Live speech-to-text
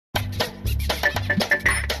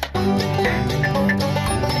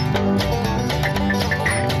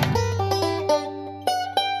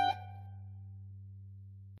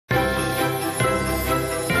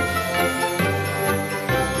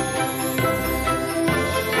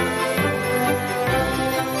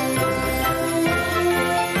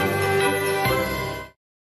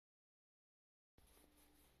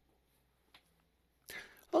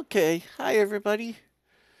Okay. Hi, everybody.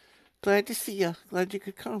 Glad to see you. Glad you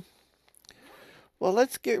could come. Well,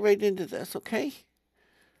 let's get right into this, okay?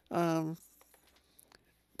 Um,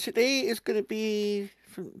 Today is going to be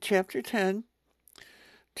from chapter 10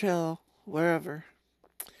 till wherever.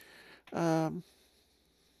 Um,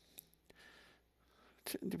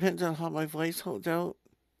 Depends on how my voice holds out.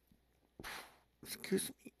 Excuse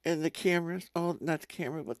me. And the cameras. Oh, not the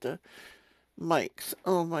camera, but the mics.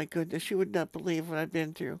 Oh, my goodness. You would not believe what I've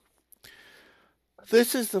been through.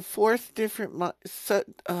 This is the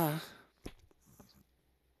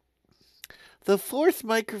the fourth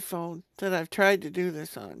microphone that I've tried to do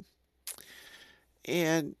this on.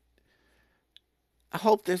 And I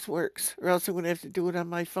hope this works, or else I'm going to have to do it on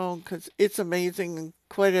my phone because it's amazing and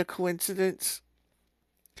quite a coincidence.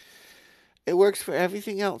 It works for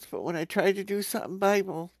everything else, but when I try to do something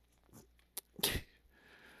Bible,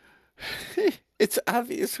 it's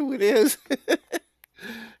obvious who it is.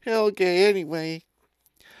 Okay, anyway,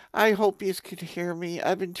 I hope you can hear me.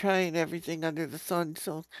 I've been trying everything under the sun,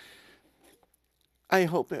 so I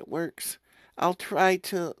hope it works. I'll try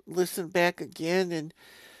to listen back again and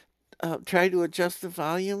try to adjust the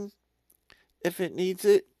volume if it needs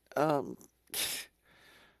it. Um,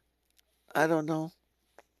 I don't know.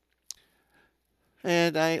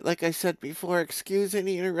 And like I said before, excuse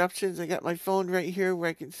any interruptions. I got my phone right here where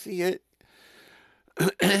I can see it.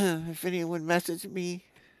 If anyone messages me.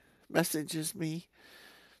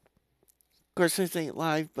 Of course, this ain't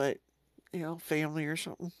live, but, family or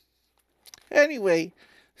something. Anyway,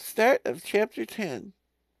 start of chapter 10.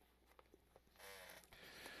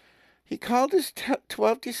 He called his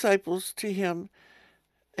 12 disciples to him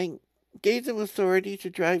and gave them authority to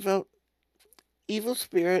drive out evil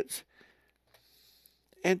spirits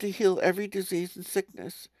and to heal every disease and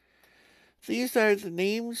sickness. These are the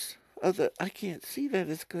names of the. I can't see that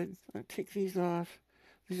as good. I'll take these off.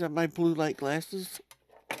 These are my blue light glasses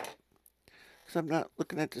because I'm not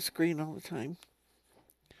looking at the screen all the time.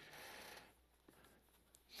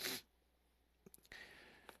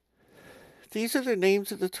 These are the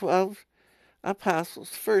names of the 12 apostles.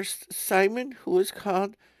 First, Simon, who is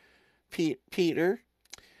called Peter,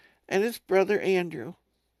 and his brother Andrew.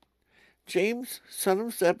 James, son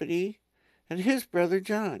of Zebedee, and his brother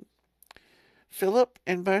John. Philip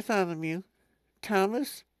and Bartholomew.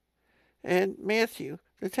 Thomas and Matthew,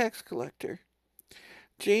 the tax collector.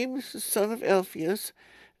 James, son of Alphaeus,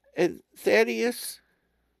 and Thaddeus,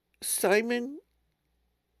 Simon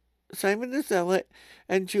the Zealot,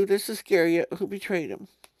 and Judas Iscariot, who betrayed him.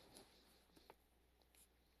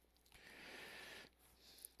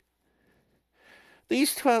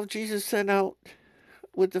 These 12 Jesus sent out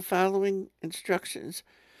with the following instructions.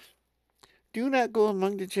 Do not go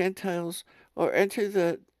among the Gentiles or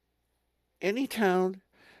enter any town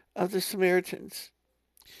of the Samaritans.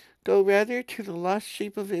 Go rather to the lost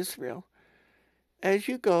sheep of Israel. As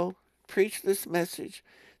you go, preach this message.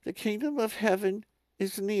 The kingdom of heaven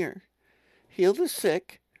is near. Heal the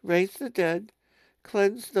sick, raise the dead,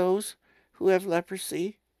 cleanse those who have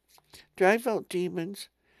leprosy, drive out demons.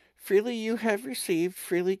 Freely you have received,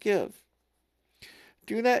 freely give.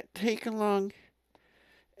 Do not take along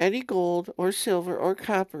any gold or silver or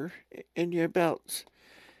copper in your belts.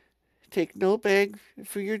 Take no bag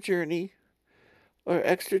for your journey, or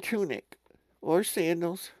extra tunic, or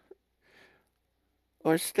sandals,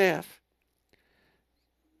 or staff.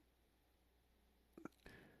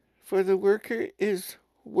 For the worker is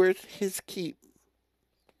worth his keep.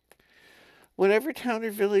 Whatever town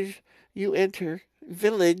or village you enter,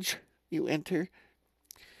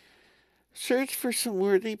 search for some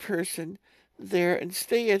worthy person there and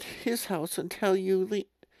stay at his house until you leave.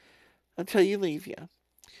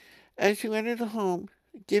 As you enter the home,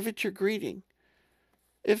 give it your greeting.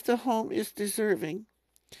 If the home is deserving,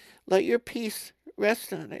 let your peace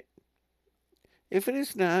rest on it. If it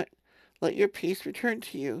is not, let your peace return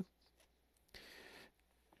to you.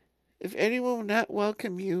 If anyone will not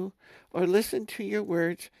welcome you or listen to your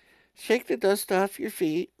words, shake the dust off your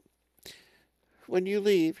feet when you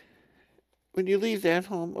leave that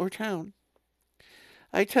home or town.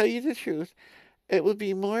 I tell you the truth, it will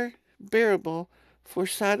be more bearable for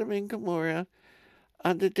Sodom and Gomorrah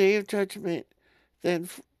on the day of judgment than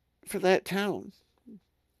for that town.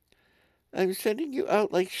 I'm sending you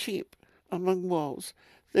out like sheep among wolves.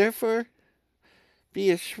 Therefore, be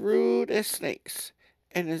as shrewd as snakes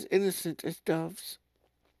and as innocent as doves.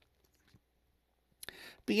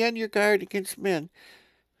 Be on your guard against men.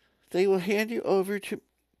 They will hand you over to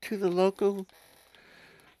the local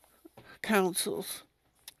councils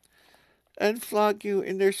and flog you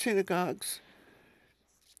in their synagogues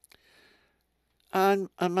on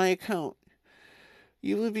my account.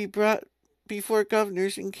 You will be brought before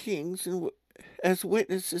governors and kings and as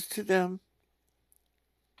witnesses to them.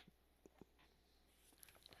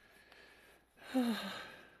 So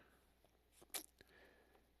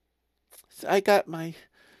I got my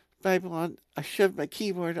Bible on. I shoved my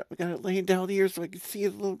keyboard up. I got it laying down here so I can see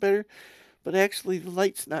it a little better. But actually, the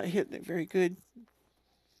light's not hitting it very good.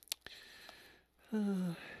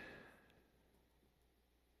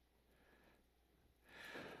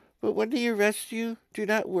 But when they arrest you, do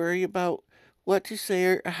not worry about what to say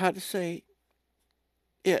or how to say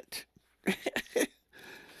it.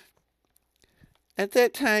 At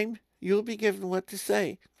that time, you will be given what to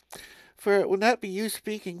say. For it will not be you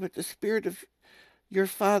speaking, but the Spirit of your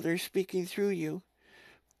Father speaking through you.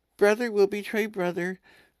 Brother will betray brother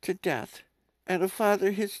to death, and a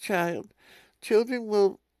father his child. Children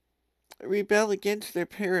will rebel against their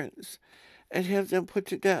parents and have them put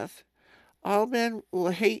to death. All men will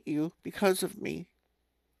hate you because of me.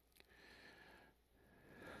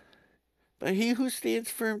 But he who stands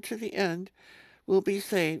firm to the end will be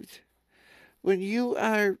saved. When you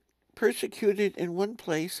are persecuted in one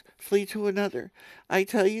place, flee to another. I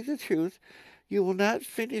tell you the truth, you will not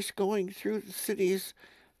finish going through the cities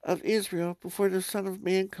of Israel before the Son of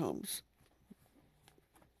Man comes.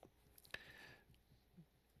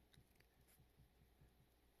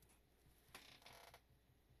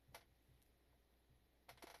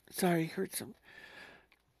 Sorry, hurt some.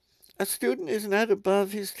 A student is not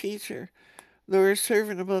above his teacher, nor a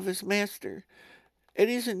servant above his master. It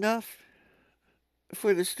is enough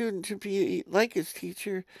for the student to be like his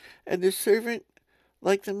teacher, and the servant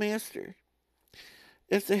like the master.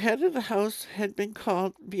 If the head of the house had been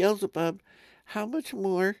called Beelzebub, how much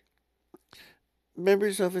more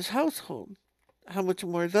members of his household? How much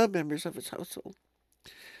more the members of his household?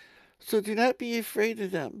 So do not be afraid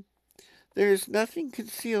of them. There is nothing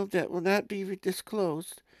concealed that will not be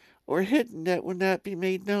disclosed, or hidden that will not be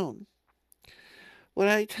made known. What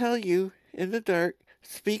I tell you in the dark,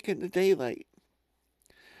 speak in the daylight.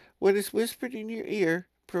 What is whispered in your ear,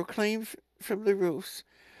 proclaim from the roofs.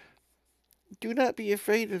 Do not be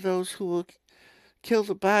afraid of those who will kill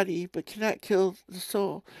the body, but cannot kill the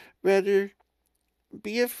soul. Rather,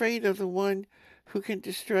 be afraid of the one who can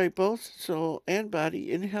destroy both soul and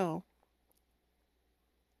body in hell.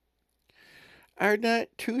 Are not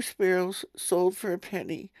 2 sparrows sold for a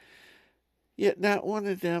penny? Yet not one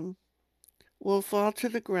of them will fall to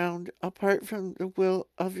the ground apart from the will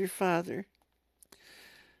of your Father.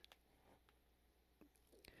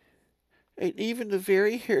 And even the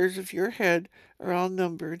very hairs of your head are all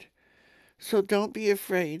numbered. So don't be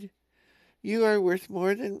afraid. You are worth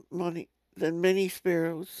more than many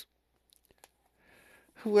sparrows.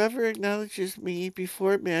 Whoever acknowledges me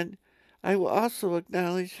before men, I will also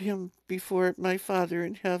acknowledge him before my Father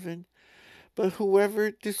in heaven. But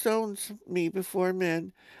whoever disowns me before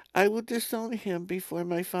men, I will disown him before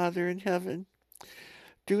my Father in heaven.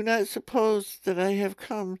 Do not suppose that I have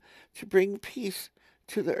come to bring peace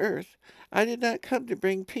to the earth. I did not come to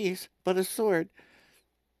bring peace, but a sword.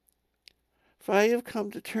 For I have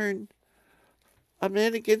come to turn a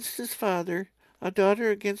man against his father, a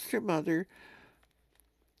daughter against her mother,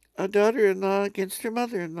 a daughter-in-law against her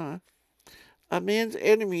mother-in-law. A man's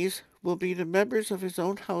enemies will be the members of his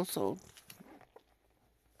own household.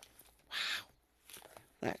 Wow,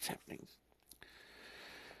 that's happening.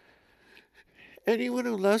 Anyone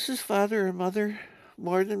who loves his father or mother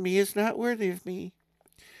more than me is not worthy of me.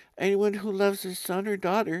 Anyone who loves his son or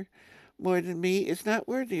daughter more than me is not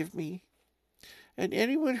worthy of me. And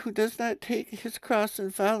anyone who does not take his cross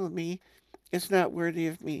and follow me is not worthy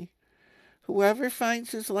of me. Whoever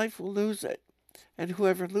finds his life will lose it, and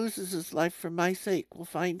whoever loses his life for my sake will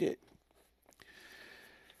find it.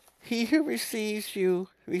 He who receives you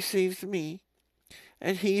receives me,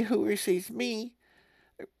 and he who receives me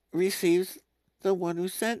receives the one who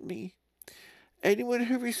sent me. Anyone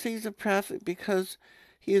who receives a prophet because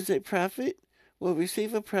he is a prophet will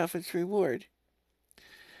receive a prophet's reward.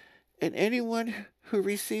 And anyone who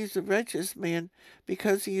receives a righteous man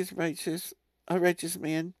because he is righteous, a righteous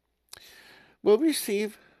man, will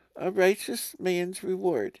receive a righteous man's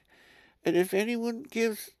reward. And if anyone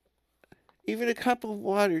gives even a cup of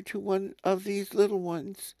water to one of these little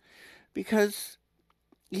ones, because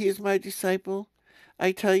he is my disciple,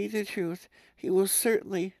 I tell you the truth, he will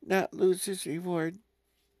certainly not lose his reward.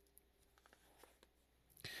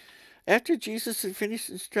 After Jesus had finished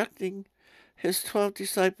instructing his 12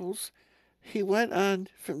 disciples, he went on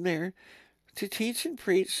from there to teach and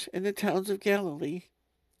preach in the towns of Galilee.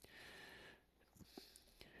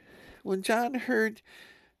 When John heard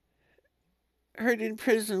in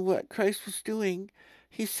prison what Christ was doing,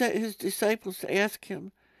 He sent his disciples to ask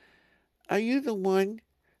him, "Are you the one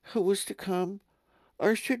who was to come,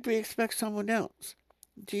 or should we expect someone else?"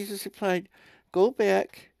 Jesus replied, "Go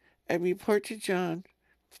back and report to John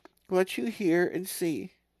what you hear and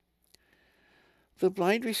see. The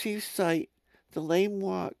blind receive sight, the lame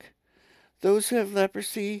walk, those who have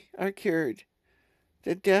leprosy are cured,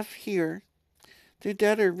 the deaf hear, the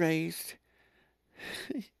dead are raised,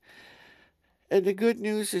 and the good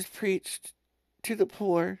news is preached to the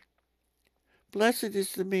poor. Blessed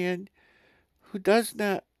is the man who does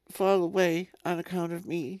not fall away on account of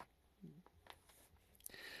me."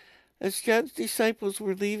 As John's disciples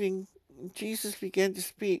were leaving, Jesus began to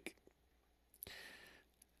speak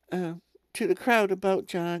uh, to the crowd about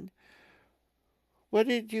John. "What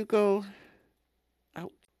did you go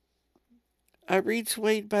out? Are reeds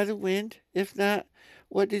swayed by the wind? If not,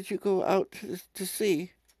 what did you go out to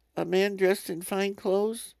see? A man dressed in fine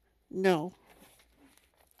clothes? No.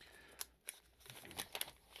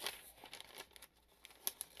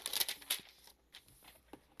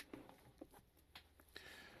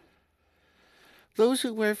 Those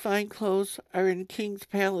who wear fine clothes are in kings'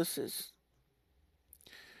 palaces.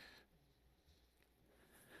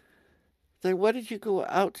 Then what did you go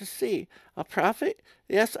out to see? A prophet?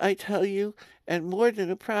 Yes, I tell you, and more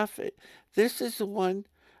than a prophet. This is the one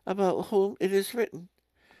about whom it is written,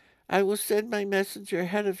 'I will send my messenger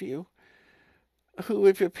ahead of you, who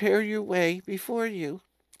will prepare your way before you.'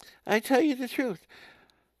 I tell you the truth.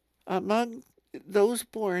 Among those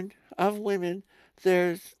born of women,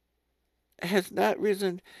 there has not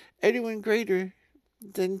risen anyone greater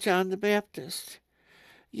than John the Baptist.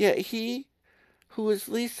 Yet he who is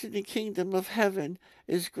least in the kingdom of heaven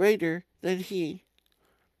is greater than he.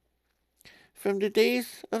 From the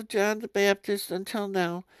days of John the Baptist until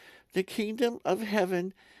now, the kingdom of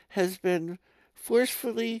heaven has been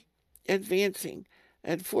forcefully advancing,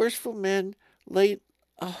 and forceful men lay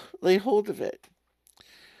hold of it.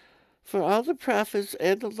 For all the prophets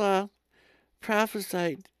and the law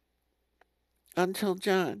prophesied until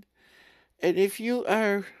John. And if you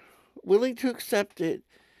are willing to accept it,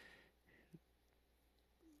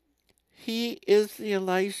 he is the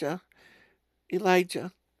Elijah,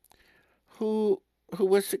 who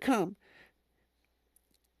was to come.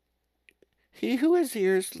 He who has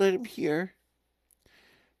ears, let him hear.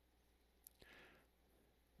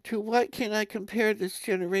 To what can I compare this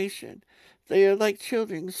generation? They are like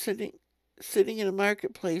children sitting in a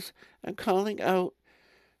marketplace and calling out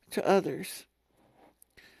to others.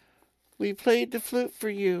 We played the flute for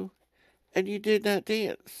you, and you did not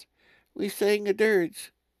dance. We sang a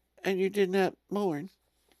dirge, and you did not mourn.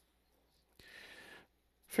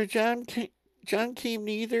 For John came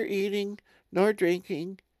neither eating nor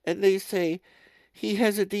drinking, and they say, he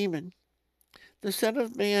has a demon. The Son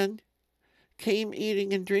of Man came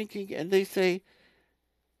eating and drinking, and they say,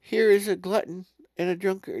 here is a glutton and a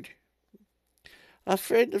drunkard, a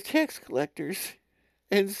friend of tax collectors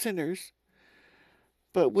and sinners.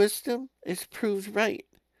 But wisdom is proved right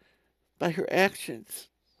by her actions.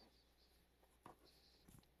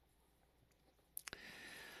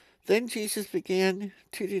 Then Jesus began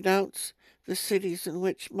to denounce the cities in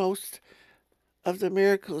which most of the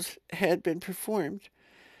miracles had been performed.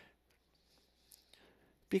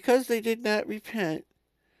 Because they did not repent,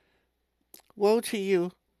 woe to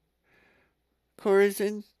you,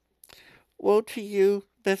 Chorazin! Woe to you,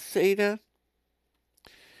 Bethsaida!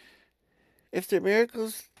 If the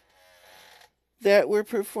miracles that were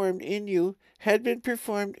performed in you had been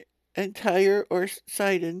performed in Tyre or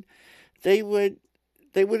Sidon, they would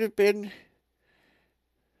have been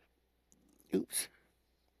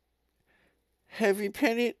have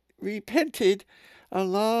repented a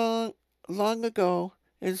long ago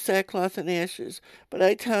in sackcloth and ashes. But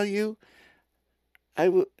I tell you,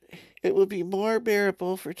 it will be more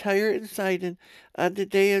bearable for Tyre and Sidon on the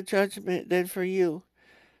day of judgment than for you.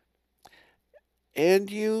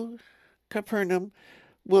 And you, Capernaum,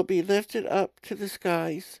 will be lifted up to the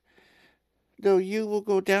skies, though you will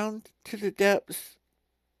go down to the depths.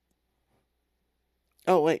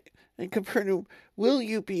 Oh, wait. In Capernaum, will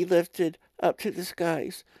you be lifted up to the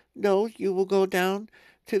skies? No, you will go down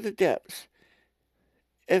to the depths.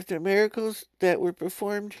 If the miracles that were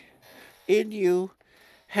performed in you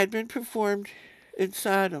had been performed in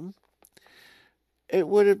Sodom, it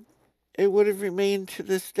would have remained to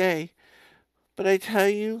this day. But I tell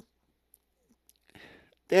you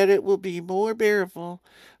that it will be more bearable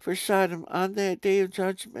for Sodom on that day of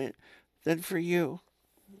judgment than for you.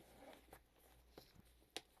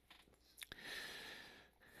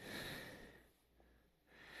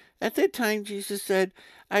 At that time Jesus said,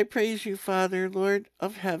 I praise you, Father, Lord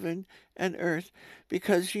of heaven and earth,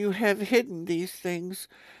 because you have hidden these things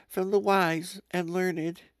from the wise and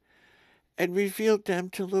learned and revealed them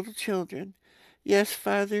to little children. Yes,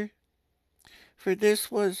 Father, for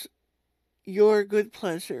this was your good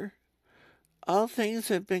pleasure. All things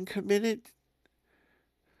have been committed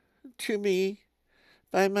to me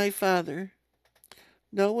by my Father.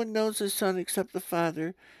 No one knows the Son except the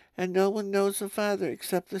Father, and no one knows the Father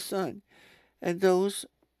except the Son, and those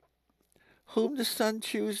whom the Son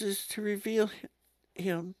chooses to reveal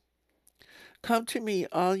him. Come to me,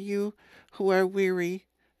 all you who are weary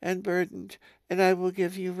and burdened, and I will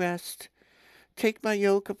give you rest. Take my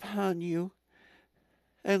yoke upon you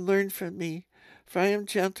and learn from me, for I am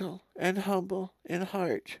gentle and humble in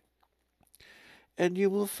heart, and you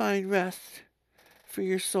will find rest for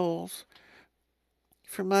your souls.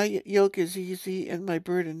 For my yoke is easy and my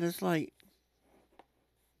burden is light.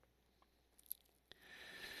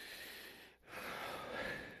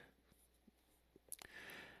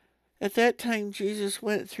 At that time Jesus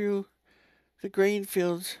went through the grain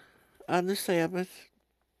fields on the Sabbath.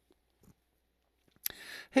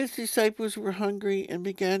 His disciples were hungry and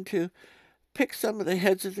began to pick some of the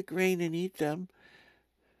heads of the grain and eat them.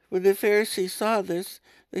 When the Pharisees saw this,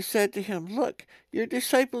 they said to him, Look, your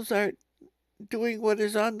disciples are doing what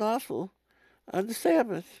is unlawful on the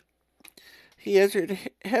Sabbath. He answered,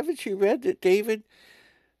 Haven't you read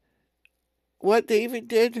what David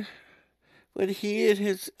did when he and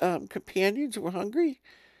his companions were hungry?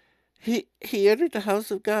 He entered the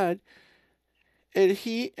house of God, and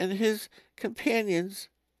he and his companions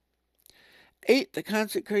ate the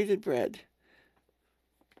consecrated bread,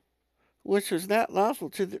 which was not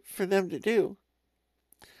lawful for them to do,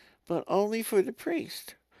 but only for the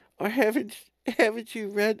priest. Or haven't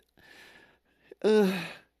you uh,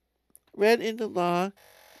 read in the law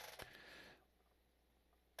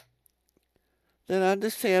that on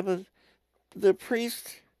the Sabbath the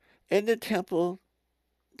priest in the temple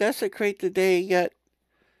desecrate the day yet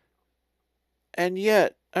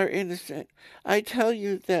are innocent? I tell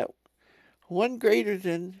you that one greater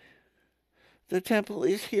than the temple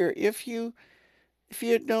is here. If you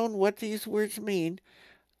had known what these words mean,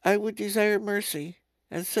 I would desire mercy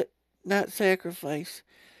and not sacrifice,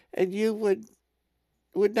 and you would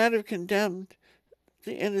not have condemned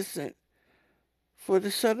the innocent, for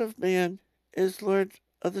the Son of Man is Lord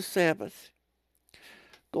of the Sabbath.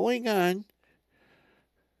 Going on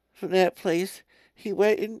from that place, he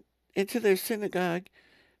went into their synagogue,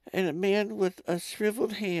 and a man with a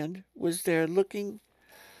shriveled hand was there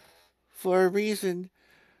for a reason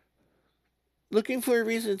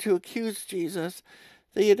to accuse Jesus.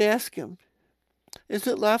 They had asked him, Is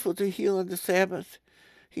it lawful to heal on the Sabbath?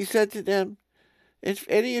 He said to them, If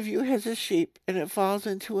any of you has a sheep and it falls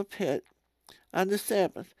into a pit on the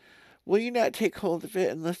Sabbath, will you not take hold of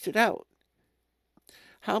it and lift it out?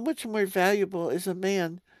 How much more valuable is a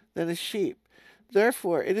man than a sheep?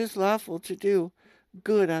 Therefore it is lawful to do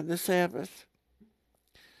good on the Sabbath.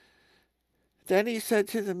 Then he said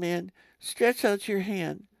to the man, Stretch out your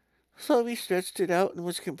hand. So he stretched it out and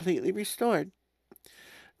was completely restored,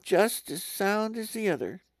 just as sound as the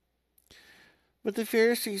other. But the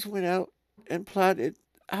Pharisees went out and plotted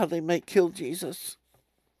how they might kill Jesus.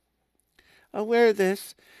 Aware of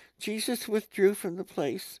this, Jesus withdrew from the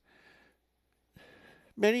place.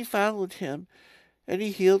 Many followed him, and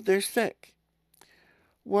he healed their sick,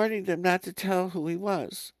 warning them not to tell who he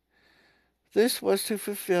was. This was to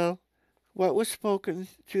fulfill what was spoken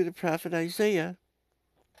through the prophet Isaiah.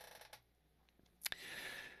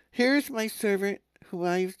 Here is my servant whom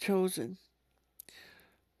I have chosen,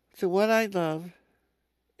 the one I love,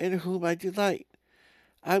 in whom I delight.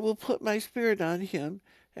 I will put my spirit on him,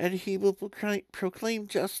 and he will proclaim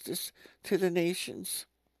justice to the nations.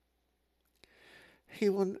 He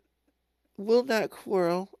will not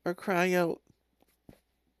quarrel or cry out.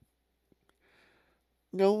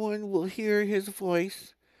 No one will hear his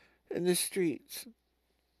voice in the streets.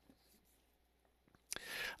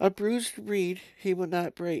 A bruised reed he will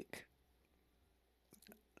not break,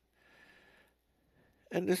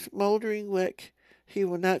 and the smoldering wick he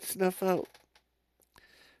will not snuff out,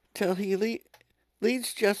 till he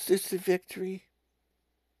leads justice to victory.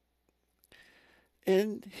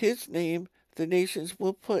 In his name the nations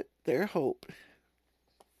will put their hope.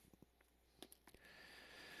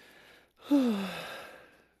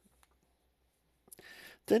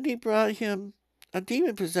 Then he brought him a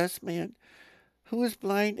demon-possessed man who was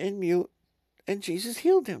blind and mute, and Jesus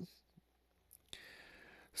healed him,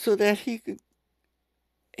 so that he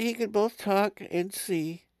could both talk and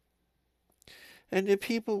see. And the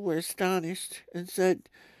people were astonished and said,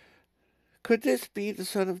 Could this be the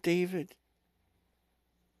son of David?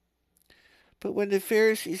 But when the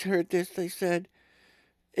Pharisees heard this, they said,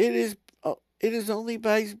 it is only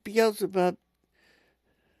by Beelzebub,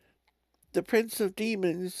 the prince of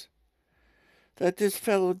demons, that this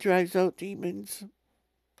fellow drives out demons.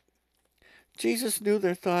 Jesus knew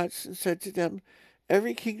their thoughts and said to them,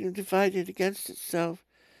 every kingdom divided against itself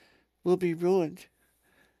will be ruined,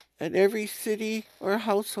 and every city or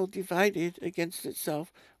household divided against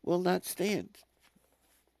itself will not stand.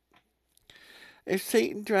 If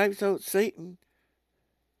Satan drives out Satan,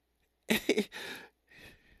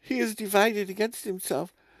 he is divided against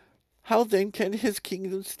himself. How then can his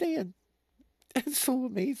kingdom stand? That's so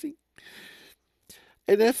amazing.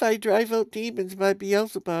 And if I drive out demons by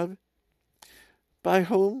Beelzebub, by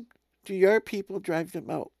whom do your people drive them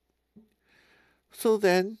out? So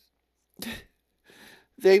then,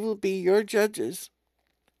 they will be your judges.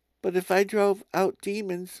 But if I drove out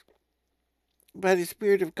demons by the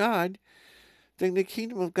Spirit of God, then the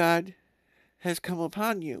kingdom of God has come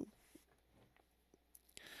upon you.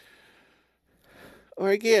 Or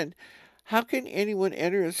again, how can anyone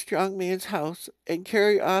enter a strong man's house and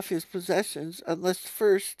carry off his possessions unless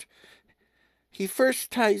he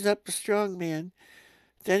first ties up the strong man?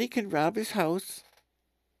 Then he can rob his house.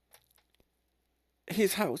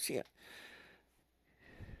 Yeah.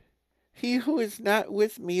 He who is not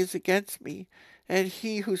with me is against me, and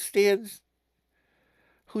who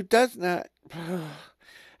does not,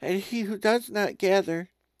 and he who does not gather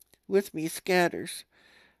with me scatters.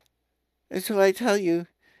 And so I tell you,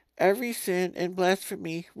 every sin and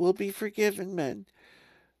blasphemy will be forgiven men,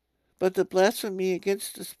 but the blasphemy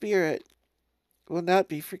against the Spirit will not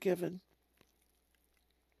be forgiven.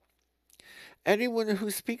 Anyone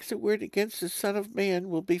who speaks a word against the Son of Man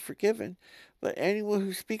will be forgiven, but anyone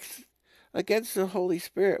who speaks against the Holy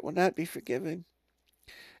Spirit will not be forgiven,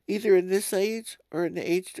 either in this age or in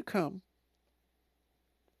the age to come.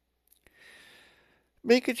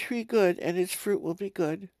 Make a tree good, and its fruit will be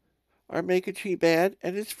good, or make a tree bad,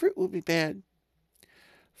 and its fruit will be bad.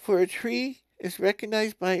 For a tree is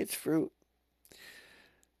recognized by its fruit.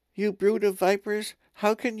 You brood of vipers,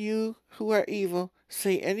 how can you who are evil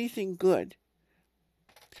say anything good?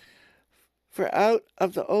 For out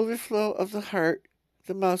of the overflow of the heart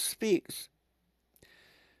the mouth speaks.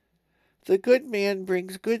 The good man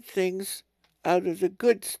brings good things out of the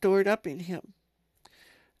good stored up in him,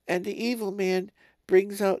 and the evil man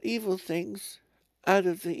brings out evil things out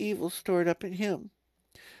of the evil stored up in him.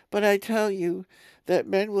 But I tell you that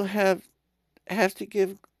men will have to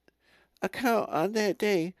give account on that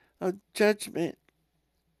day of judgment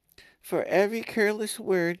for every careless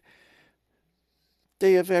word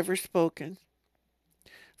they have ever spoken.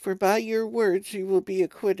 For by your words you will be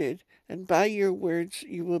acquitted, and by your words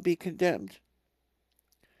you will be condemned.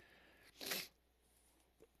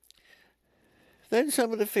 Then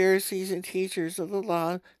some of the Pharisees and teachers of the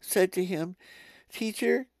law said to him,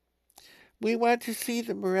 Teacher, we want to see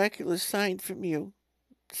a miraculous sign from you.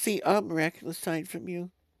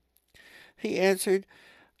 He answered,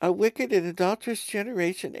 a wicked and adulterous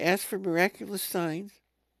generation asks for miraculous signs,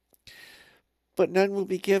 but none will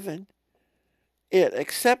be given it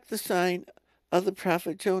except the sign of the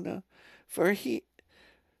prophet Jonah. For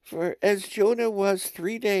as Jonah was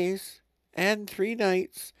 3 days and 3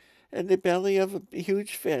 nights in the belly of a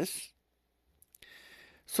huge fish,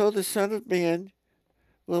 so the Son of Man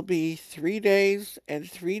will be 3 days and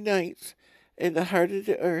 3 nights in the heart of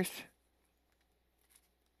the earth.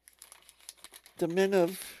 The men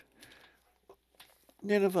of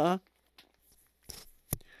Nineveh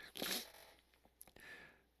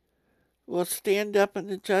will stand up in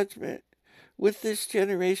the judgment with this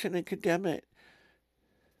generation and condemn it.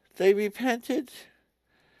 They repented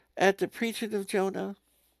at the preaching of Jonah,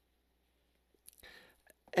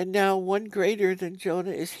 and now one greater than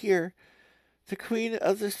Jonah is here. The queen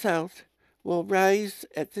of the south will rise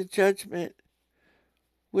at the judgment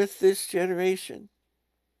with this generation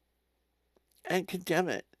and condemn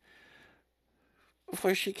it.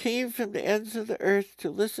 For she came from the ends of the earth to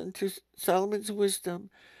listen to Solomon's wisdom,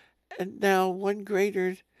 and now one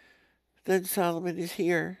greater than Solomon is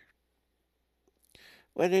here.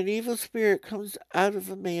 When an evil spirit comes out of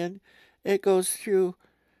a man, it goes through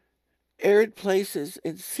arid places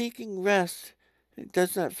and seeking rest, and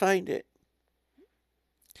does not find it.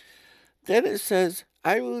 Then it says,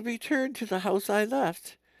 I will return to the house I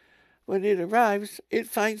left. When it arrives, it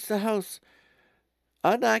finds the house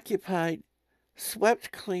unoccupied,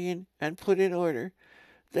 swept clean, and put in order.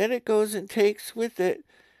 Then it goes and takes with it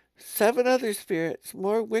 7 other spirits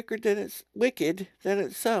more wicked than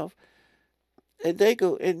itself, and they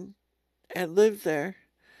go in and live there.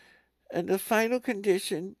 And the final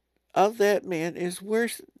condition of that man is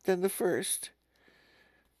worse than the first.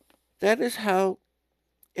 That is how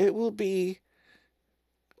it will be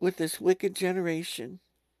with this wicked generation.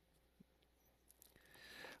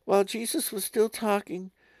 While Jesus was still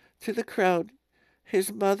talking to the crowd,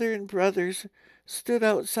 his mother and brothers stood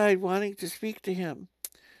outside wanting to speak to him.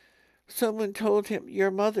 Someone told him,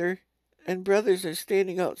 "Your mother and brothers are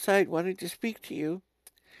standing outside wanting to speak to you."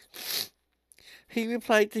 He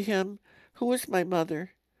replied to him, "Who is my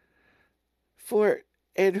mother? For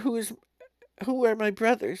and who are my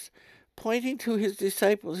brothers?" Pointing to his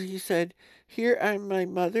disciples, he said, "Here are my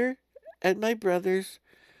mother and my brothers.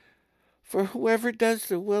 For whoever does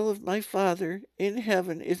the will of my Father in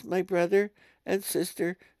heaven is my brother and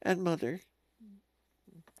sister and mother."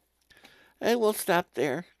 And we'll stop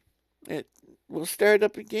there. We'll start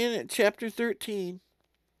up again at chapter 13.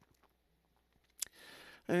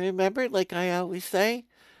 And remember, like I always say,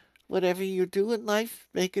 whatever you do in life,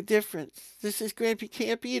 make a difference. This is Grampy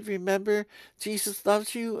Campy, and remember, Jesus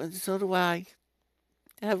loves you, and so do I.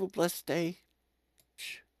 Have a blessed day.